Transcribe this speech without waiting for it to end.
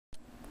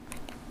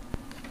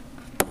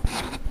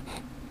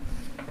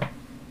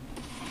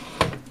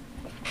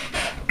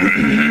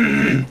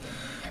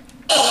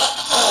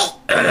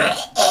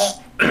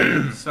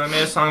So I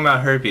made a song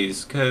about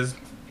herpes, because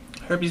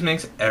herpes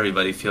makes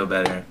everybody feel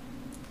better.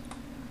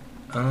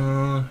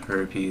 Oh,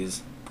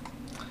 herpes.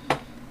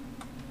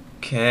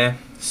 Okay,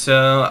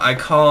 so I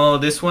call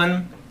this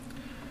one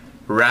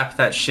Wrap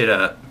That Shit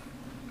Up.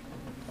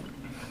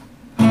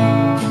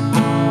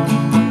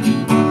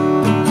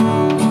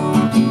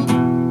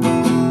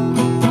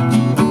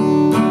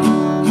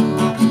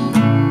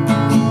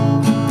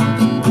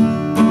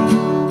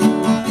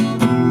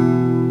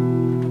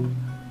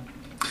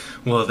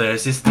 Well,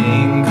 there's this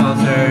thing called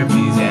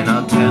herpes, and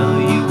I'll tell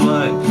you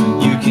what,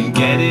 you can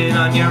get it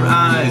on your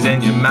eyes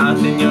and your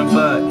mouth and your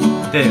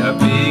butt. They are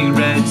big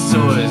red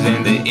sores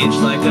and they itch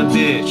like a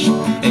bitch.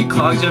 It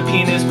clogs your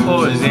penis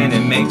pores and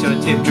it makes your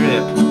tip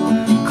drip.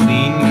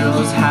 Clean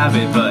girls have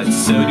it, but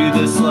so do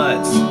the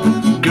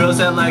sluts. Girls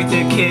that like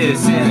to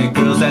kiss and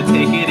girls that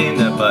take it in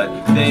the butt.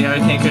 They are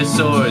canker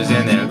sores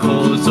and they're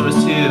cold sores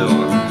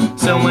too.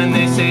 So when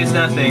they say it's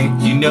nothing,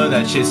 you know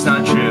that shit's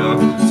not true.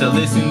 So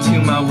listen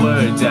to my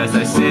words as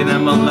I say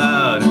them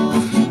aloud.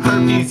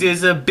 Herpes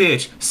is a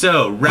bitch,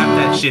 so wrap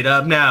that shit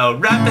up now.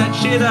 Wrap that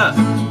shit up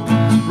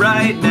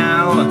right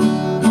now.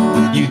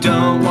 You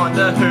don't want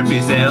the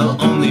herpes, they'll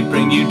only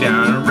bring you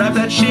down. Wrap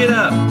that shit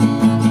up,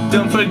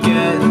 don't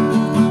forget.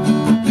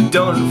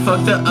 Don't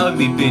fuck the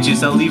ugly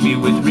bitches, I'll leave you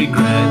with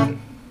regret.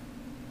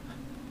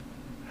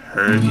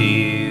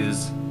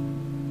 Herpes.